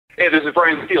Hey, this is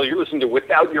Brian Steele. You're listening to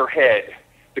Without Your Head,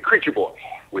 the Creature Boy,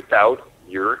 Without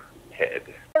Your Head.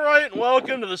 All right,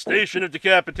 welcome to the Station of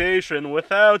Decapitation,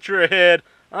 Without Your Head.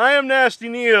 I am Nasty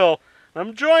Neal.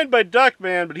 I'm joined by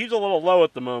Duckman, but he's a little low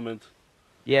at the moment.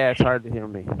 Yeah, it's hard to hear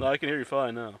me. No, I can hear you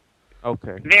fine now.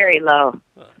 Okay. Very low.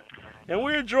 And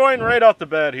we're joined right off the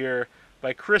bat here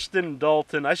by Kristen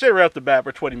Dalton. I say right off the bat,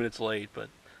 we're 20 minutes late, but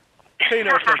pay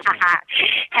no attention.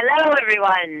 Hello,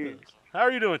 everyone. How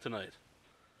are you doing tonight?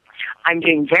 I'm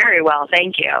doing very well,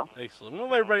 thank you. Excellent. We'll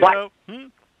let everybody know.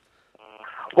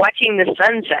 Watching the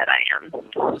sunset, I am.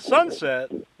 The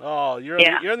sunset? Oh, you're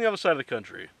on the other side of the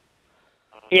country.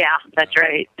 Yeah, that's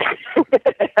right.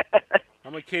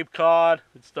 I'm at Cape Cod.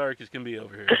 It's dark as can be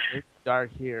over here. It's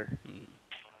dark here.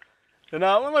 And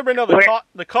let everybody know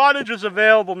the Cottage is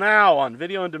available now on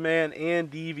video on demand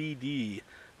and DVD.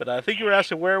 But I think you were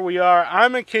asking where we are.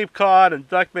 I'm at Cape Cod, and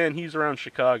Duckman, he's around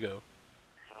Chicago.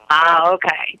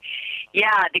 Okay.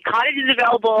 Yeah, the Cottage is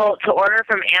available to order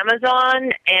from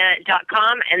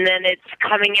Amazon.com, and then it's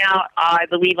coming out, I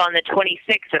believe, on the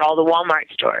 26th at all the Walmart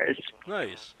stores.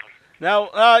 Nice. Now,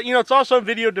 it's also on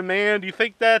video demand. Do you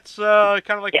think that's kind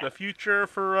of like the future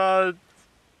for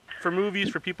movies,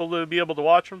 for people to be able to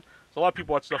watch them? So a lot of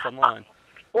people watch stuff online.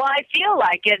 Well, I feel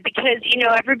like it because,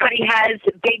 everybody has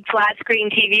big flat screen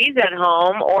TVs at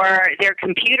home or their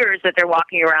computers that they're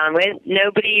walking around with.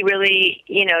 Nobody really,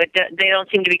 they don't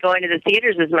seem to be going to the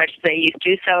theaters as much as they used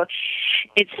to. So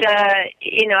it's, I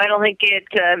don't think it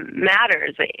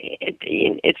matters.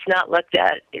 It's not looked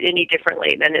at any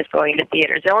differently than is going to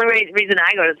theaters. The only reason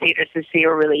I go to theaters is to see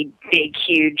a really big,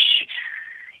 huge,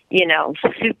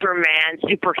 Superman,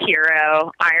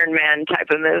 superhero, Iron Man type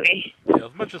of movie. Yeah, a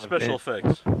bunch of special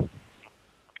effects.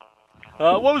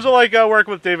 What was it like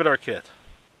working with David Arquette?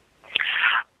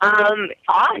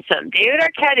 Awesome. David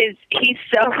Arquette he's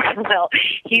so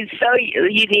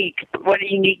unique. What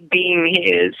a unique being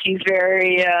he is. He's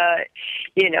very,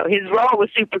 his role was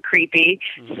super creepy.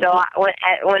 Mm-hmm. So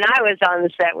when I was on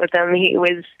the set with him, he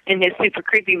was in his super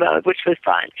creepy mode, which was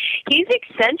fun. He's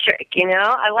eccentric,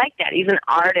 I like that. He's an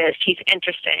artist. He's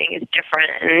interesting. He's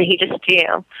different. And he just,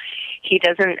 he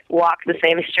doesn't walk the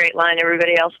same straight line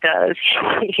everybody else does.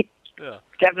 Yeah.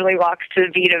 Definitely walks to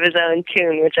the beat of his own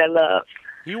tune, which I love.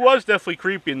 He was definitely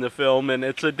creepy in the film, and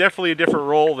it's definitely a different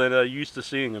role than used to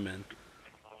seeing him in.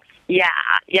 Yeah.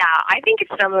 I think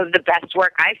it's some of the best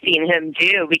work I've seen him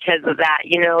do because of that.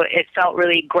 It felt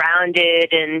really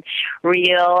grounded and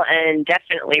real and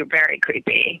definitely very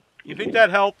creepy. You think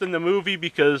that helped in the movie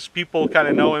because people kind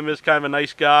of know him as kind of a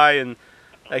nice guy, and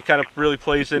that kind of really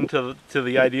plays into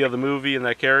the idea of the movie and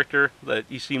that character, that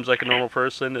he seems like a normal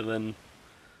person, and then...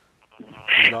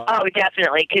 Oh,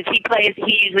 definitely, because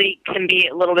he usually can be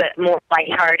a little bit more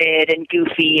lighthearted and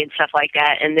goofy and stuff like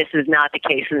that, and this is not the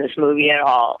case in this movie at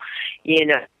all.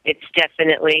 It's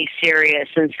definitely serious,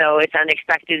 and so it's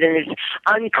unexpected and it's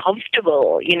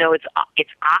uncomfortable. It's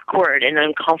awkward and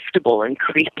uncomfortable and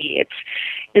creepy.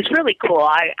 It's really cool.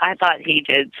 I thought he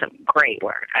did some great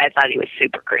work. I thought he was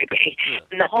super creepy. Yeah.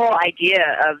 And the whole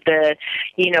idea of the,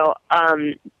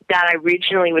 that I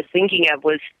originally was thinking of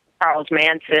was Charles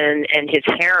Manson and his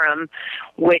harem,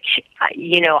 which, I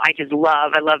just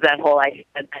love. I love that whole idea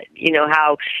that,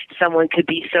 how someone could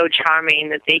be so charming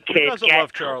that they could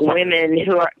get women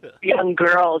who are young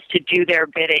girls to do their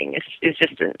bidding. It's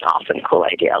just an awesome, cool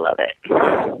idea. I love it.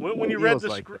 When you read the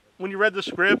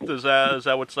script, is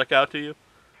that what stuck out to you?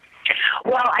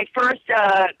 Well, I first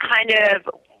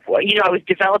I was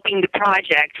developing the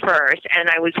project first, and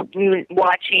I was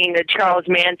watching the Charles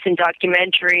Manson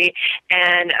documentary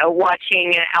and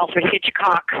watching Alfred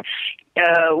Hitchcock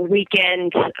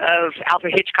weekend of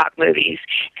Alfred Hitchcock movies.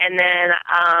 And then,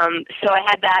 so I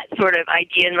had that sort of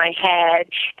idea in my head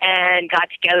and got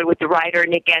together with the writer,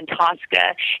 Nick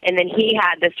Antosca, and then he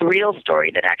had this real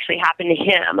story that actually happened to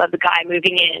him of the guy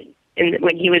moving in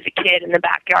when he was a kid in the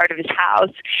backyard of his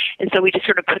house. And so we just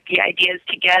sort of put the ideas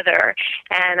together.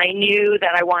 And I knew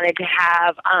that I wanted to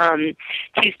have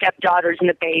two stepdaughters and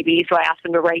a baby, so I asked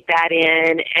them to write that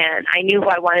in. And I knew who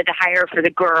I wanted to hire for the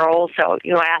girls, so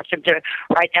I asked them to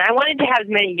write that. I wanted to have as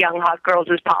many young, hot girls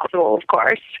as possible, of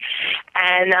course.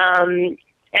 And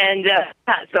so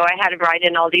I had to write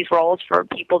in all these roles for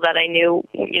people that I knew,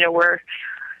 were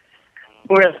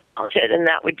talented and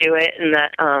that would do it, and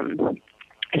that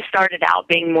it started out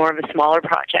being more of a smaller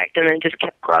project and then just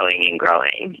kept growing and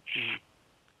growing. Mm-hmm.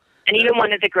 And even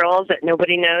one of the girls that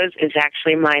nobody knows is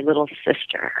actually my little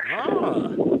sister. Ah.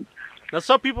 Now,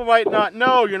 some people might not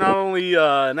know you're not only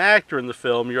an actor in the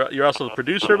film, you're also the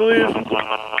producer, I believe?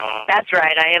 That's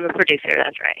right. I am a producer.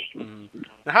 That's right. Mm-hmm.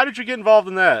 Now, how did you get involved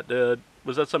in that?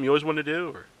 Was that something you always wanted to do?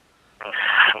 Or?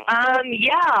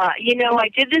 Yeah, I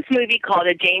did this movie called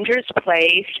A Dangerous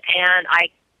Place, and I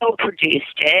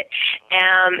co-produced it.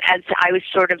 As I was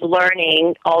sort of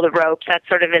learning all the ropes, that's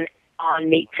sort of an on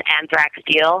meets Anthrax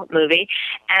deal movie.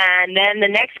 And then the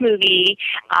next movie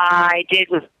I did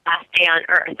was Last Day on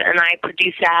Earth, and I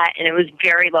produced that, and it was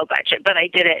very low budget, but I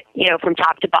did it, from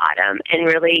top to bottom, and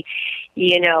really,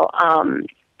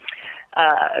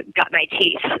 got my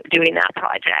teeth doing that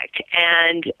project.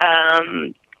 And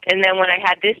then when I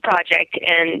had this project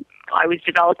and I was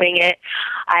developing it,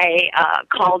 I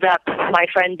called up my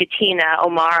friend Bettina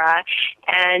O'Mara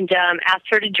and asked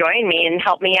her to join me and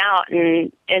help me out.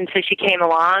 And so she came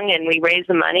along, and we raised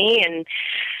the money. And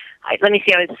I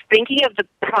was thinking of the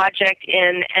project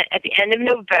at the end of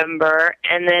November,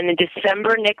 and then in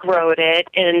December Nick wrote it.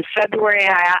 And in February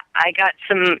I got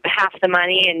half the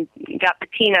money and got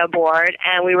Bettina aboard,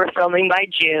 and we were filming by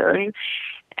June.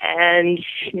 And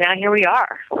now here we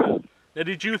are. Now,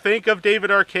 did you think of David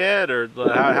Arquette, or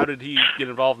how did he get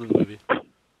involved in the movie?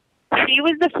 He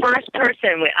was the first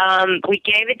person. We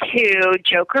gave it to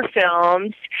Joker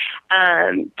Films,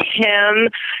 Tim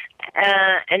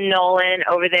and Nolan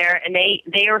over there, and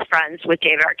they were friends with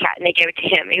David Arquette, and they gave it to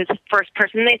him. He was the first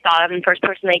person they thought of and the first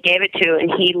person they gave it to,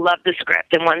 and he loved the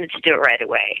script and wanted to do it right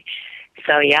away.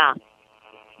 So, yeah.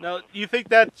 Now, you think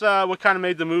that's what kind of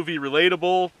made the movie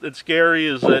relatable and scary,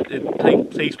 is that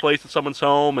it takes place at someone's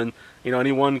home, and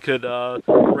anyone could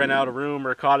rent out a room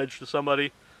or a cottage to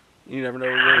somebody? You never know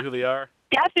really who they are.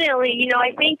 Definitely.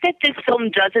 I think that this film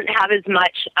doesn't have as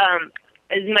much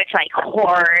like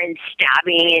horror and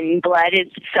stabbing and blood as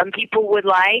some people would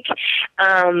like.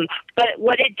 But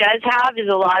what it does have is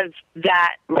a lot of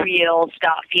that real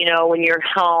stuff, when you're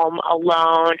home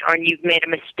alone or you've made a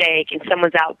mistake and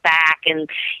someone's out back and,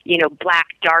 black,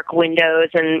 dark windows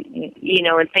and,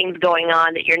 and things going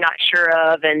on that you're not sure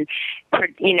of and,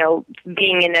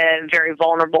 being in a very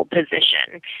vulnerable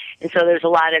position. And so there's a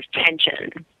lot of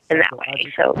tension in that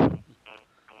way. So,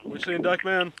 what you saying,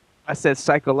 Duckman? I said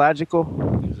psychological.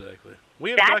 Exactly.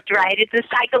 That's right. It's a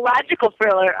psychological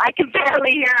thriller. I could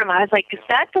barely hear him. I was like, is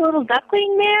that the little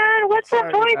duckling man? What's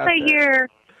that voice I hear?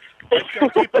 I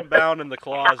keep him bound in the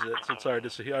closet, so it's hard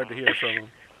to hear from him.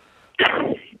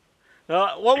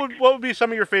 What would be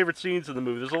some of your favorite scenes in the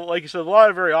movie? There's, like you said, a lot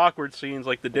of very awkward scenes,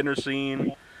 like the dinner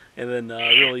scene, and then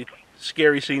really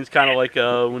scary scenes, kind of like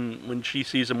when she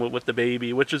sees him with the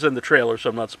baby, which is in the trailer, so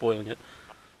I'm not spoiling it.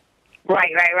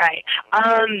 Right.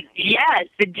 Yes,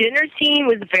 the dinner scene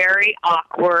was very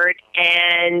awkward,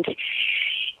 and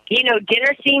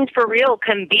dinner scenes for real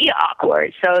can be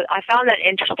awkward. So I found that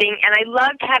interesting, and I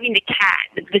loved having the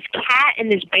cat. This cat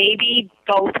and this baby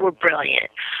both were brilliant.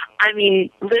 I mean,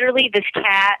 literally, this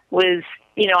cat was,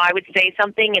 I would say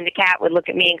something, and the cat would look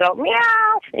at me and go,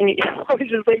 meow, and I was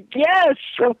just like, yes,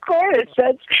 of course.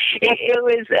 It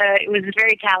was a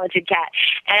very talented cat.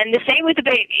 And the same with the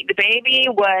baby. The baby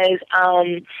was,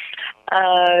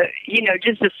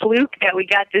 just a fluke that we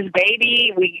got this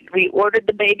baby. We ordered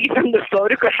the baby from the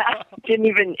photograph, didn't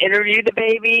even interview the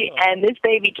baby, and this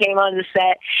baby came on the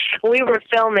set. We were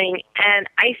filming, and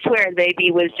I swear the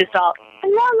baby was just all, la,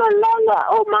 la, la, la,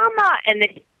 oh, mama, and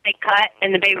then they cut,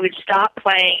 and the baby would stop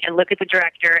playing and look at the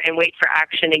director and wait for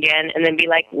action again, and then be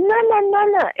like, no, no, no,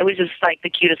 no. It was just like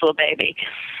the cutest little baby.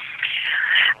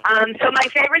 So my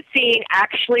favorite scene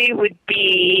actually would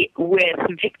be with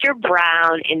Victor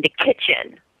Brown in the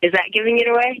kitchen. Is that giving it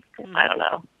away? I don't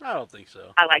know. I don't think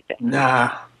so. I liked it.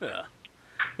 Nah. Yeah.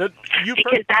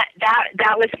 Because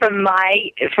that was from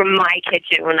my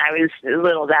kitchen when I was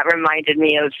little. That reminded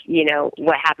me of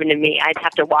what happened to me. I'd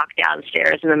have to walk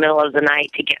downstairs in the middle of the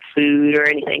night to get food or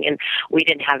anything, and we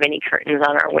didn't have any curtains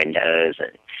on our windows,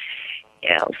 and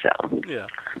so. Yeah.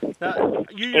 Now,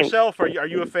 you yourself, are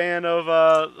you a fan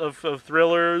of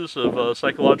thrillers, of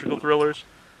psychological thrillers?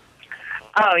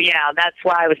 Oh, yeah, that's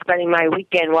why I was spending my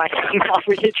weekend watching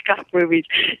Alfred Hitchcock movies.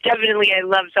 Definitely, I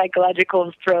love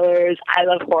psychological thrillers. I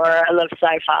love horror. I love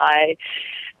sci-fi.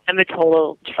 I'm a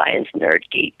total science nerd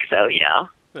geek, so yeah.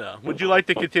 Yeah. Would you like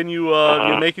to continue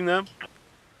making them?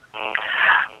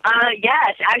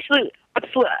 Yes, actually.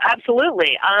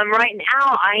 Absolutely. Right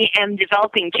now, I am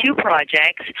developing two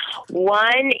projects.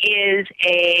 One is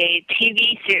a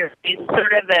TV series,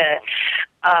 sort of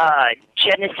a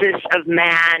genesis of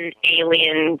man,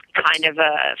 alien kind of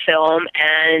a film,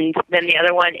 and then the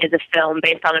other one is a film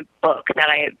based on a book that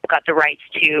I got the rights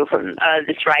to from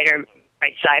this writer,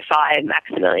 writes sci-fi,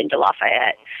 Maximilian de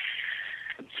Lafayette.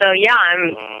 So yeah,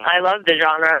 I love the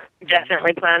genre.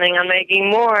 Definitely planning on making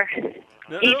more.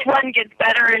 Each one gets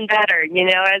better and better,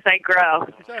 as I grow,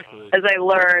 exactly. as I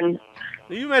learn.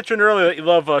 You mentioned earlier that you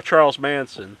love Charles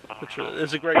Manson, which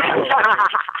is a great quote.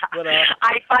 But,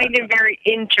 I find him very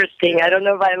interesting. I don't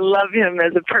know if I love him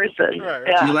as a person. Right.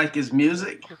 Do you like his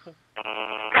music?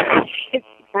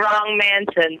 Wrong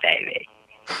Manson, baby.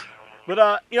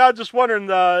 But you know, I'm just wondering,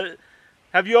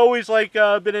 have you always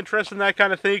been interested in that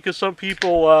kind of thing? Because some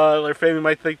people, their family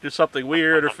might think there's something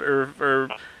weird, or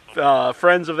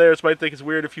friends of theirs might think it's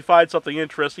weird. If you find something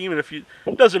interesting, even if it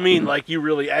doesn't mean like you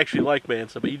really actually like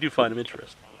Manson, but you do find him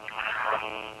interesting.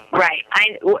 Right.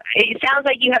 It sounds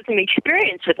like you have some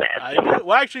experience with this. I do.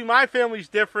 Well, actually, my family's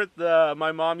different.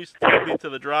 My mom used to take me to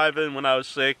the drive-in when I was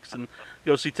 6 and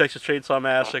go see Texas Chainsaw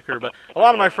Massacre. But a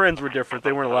lot of my friends were different.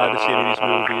 They weren't allowed to see any of these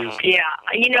movies. Yeah.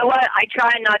 You know what? I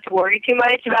try not to worry too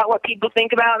much about what people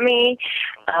think about me.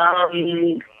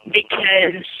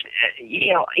 Because,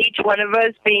 you know, each one of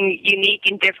us being unique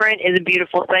and different is a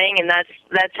beautiful thing. And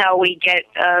that's how we get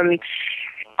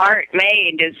art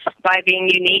made, is by being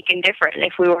unique and different.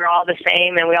 If we were all the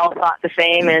same and we all thought the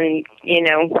same, and you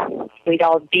know, we'd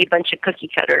all be a bunch of cookie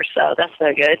cutters, so that's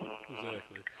no good.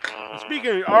 Exactly. And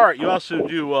speaking of art, you also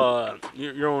do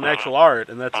your own actual art,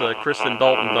 and that's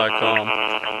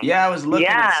KristenDalton.com. Yeah, I was looking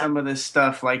at some of this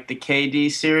stuff, like the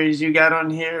KD series you got on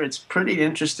here. It's pretty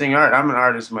interesting art. I'm an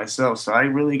artist myself, so I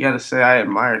really got to say I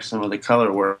admire some of the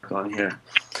color work on here.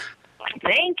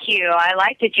 Thank you. I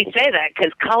like that you say that,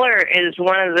 because color is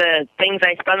one of the things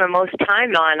I spend the most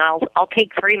time on. I'll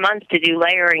take 3 months to do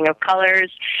layering of colors.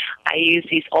 I use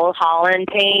these Old Holland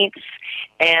paints,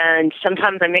 and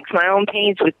sometimes I mix my own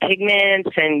paints with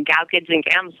pigments and Gaukids and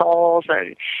Gamsols,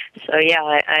 and so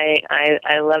yeah,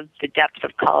 I love the depth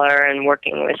of color and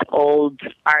working with old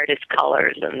artist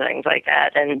colors and things like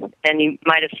that. And you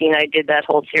might have seen I did that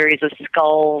whole series of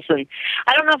skulls, and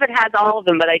I don't know if it has all of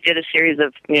them, but I did a series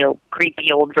of, you know,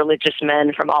 creepy old religious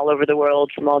men from all over the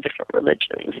world, from all different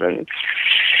religions,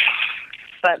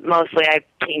 but mostly I've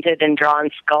painted and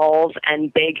drawn skulls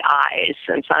and big eyes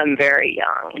since I'm very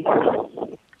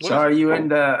young. So are you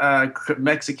into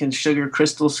Mexican sugar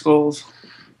crystal skulls?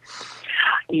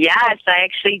 Yes, I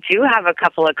actually do have a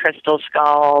couple of crystal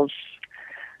skulls.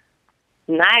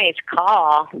 Nice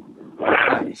call.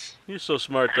 Nice. You're so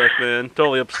smart, Duck Man.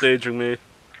 Totally upstaging me.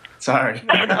 Sorry.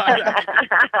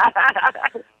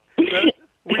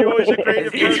 Were you always a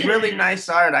creative person? It's really nice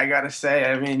art, I gotta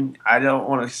say. I mean, I don't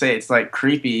want to say it's like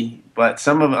creepy, but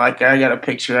some of it, like I got a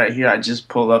picture right here I just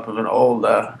pulled up of an old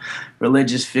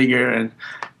religious figure, and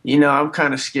you know, I'm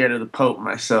kind of scared of the Pope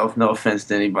myself. No offense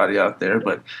to anybody out there,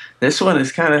 but this one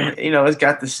is kind of, you know, it's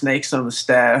got the snakes on the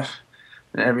staff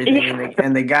and everything,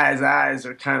 and the guy's eyes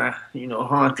are kind of, you know,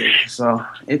 haunted. So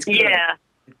it's good. Yeah.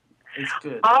 It's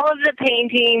good. All of the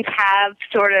paintings have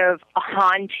sort of a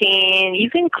haunting. You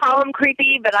can call them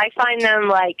creepy, but I find them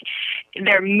like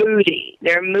they're moody.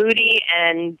 They're moody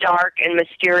and dark and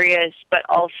mysterious, but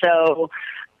also,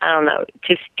 I don't know,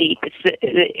 just deep.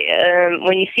 It's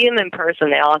when you see them in person,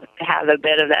 they all have a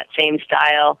bit of that same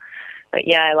style. But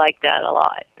yeah, I like that a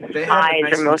lot.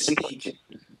 Eyes are most important.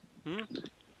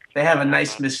 They have a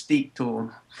nice mystique to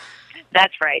them.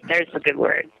 That's right. There's a good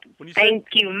word. Thank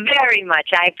you very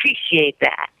much. I appreciate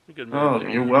that. Oh,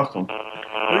 you're welcome.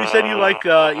 When you said you like,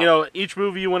 you know, each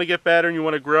movie you want to get better and you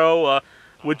want to grow,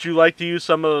 would you like to use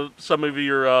some of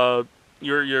your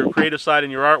creative side in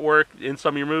your artwork in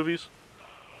some of your movies?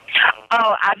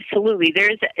 Oh, absolutely.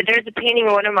 There's a painting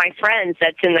of one of my friends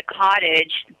that's in the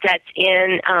cottage that's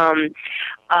in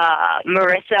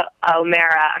Marissa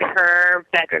O'Mara, her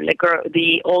bedroom,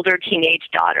 the older teenage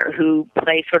daughter who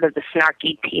plays sort of the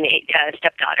snarky teenage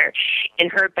stepdaughter. In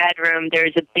her bedroom,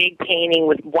 there's a big painting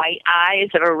with white eyes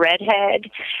of a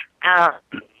redhead,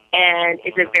 and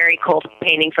it's a very cool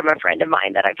painting from a friend of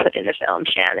mine that I put in the film,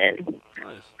 Shannon.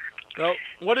 Nice. Well,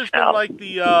 what has been like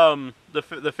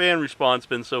the fan response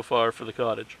been so far for The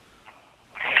Cottage?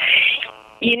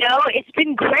 You know, it's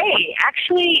been great.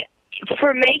 Actually,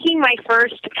 for making my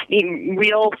first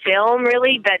real film,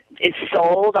 really, that is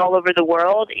sold all over the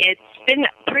world, it's been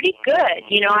pretty good.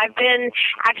 You know, I've been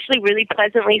actually really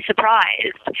pleasantly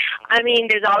surprised. I mean,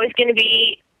 there's always going to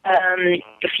be a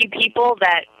few people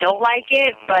that don't like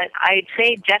it, but I'd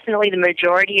say definitely the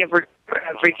majority of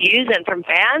reviews and from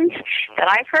fans that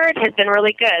I've heard has been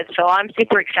really good. So I'm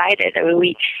super excited. I mean,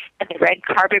 we had the red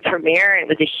carpet premiere. It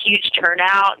was a huge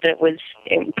turnout.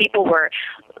 And people were,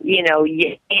 you know,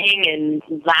 yelling and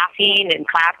laughing and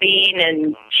clapping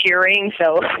and cheering.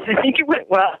 So I think it went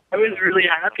well. I was really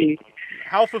happy.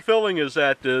 How fulfilling is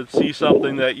that to see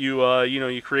something that you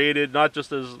you created, not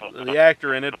just as the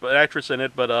actor in it, but actress in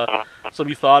it, but something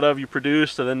you thought of, you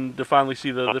produced, and then to finally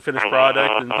see the finished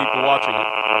product and people watching it?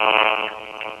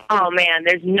 Oh man,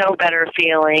 there's no better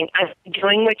feeling.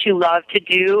 Doing what you love to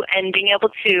do and being able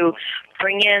to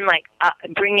bring in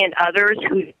others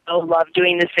who love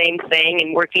doing the same thing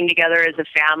and working together as a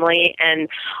family and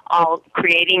all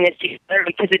creating this together,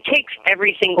 because it takes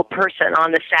every single person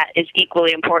on the set is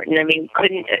equally important. I mean,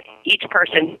 each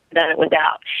person done it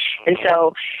without. And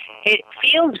so it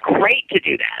feels great to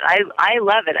do that. I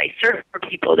love it. I search for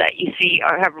people that you see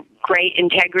have great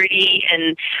integrity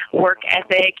and work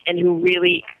ethic and who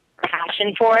really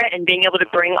passion for it, and being able to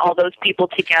bring all those people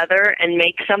together and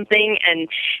make something and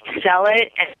sell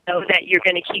it and know that you're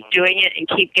going to keep doing it and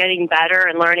keep getting better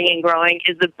and learning and growing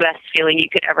is the best feeling you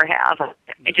could ever have.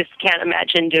 I just can't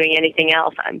imagine doing anything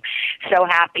else. I'm so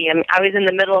happy. I was in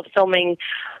the middle of filming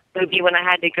a movie when I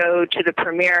had to go to the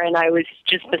premiere, and I was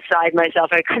just beside myself.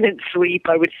 I couldn't sleep.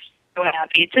 I was so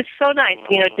happy. It's just so nice,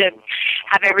 to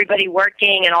have everybody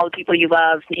working and all the people you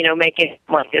love, making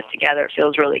like this together. It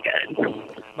feels really good.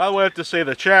 By the way, I have to say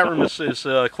the chat room is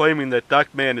claiming that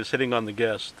Duckman is hitting on the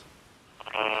guest.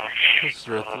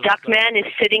 Duckman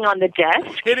is sitting on the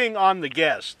desk? Hitting on the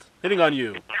guest. Hitting on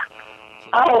you.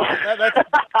 Oh.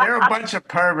 They're a bunch of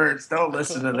perverts. Don't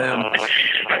listen to them.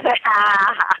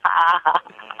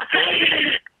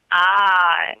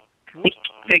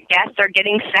 The guests are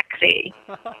getting sexy.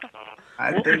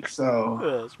 I think so.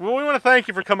 Yes. Well, we want to thank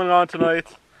you for coming on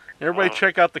tonight. Everybody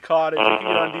check out The Cottage. You can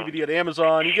get it on DVD at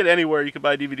Amazon. You can get it anywhere. You can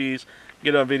buy DVDs.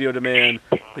 Get it on video demand.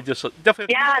 We just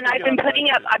definitely. Yeah, and I've been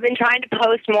I've been trying to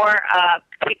post more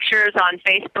pictures on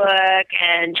Facebook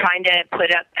and trying to put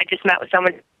up. I just met with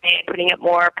someone today, putting up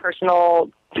more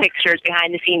personal pictures,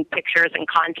 behind the scenes pictures and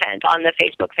content on the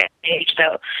Facebook fan page.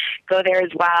 So go there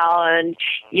as well. And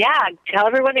yeah, tell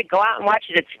everyone to go out and watch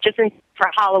it. It's just for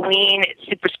Halloween. It's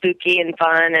super spooky and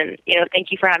fun. And,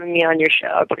 thank you for having me on your show.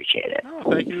 I appreciate it. Oh,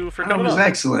 thank you for coming. That was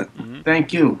excellent. Mm-hmm.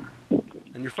 Thank you.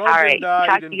 And your phone all right.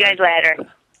 Talk to you guys later.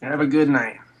 Have a good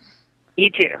night. You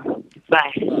too.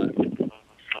 Bye.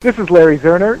 This is Larry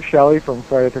Zerner, Shelley from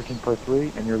Friday the 13th Part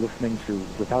 3, and you're listening to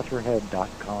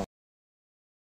withoutyourhead.com.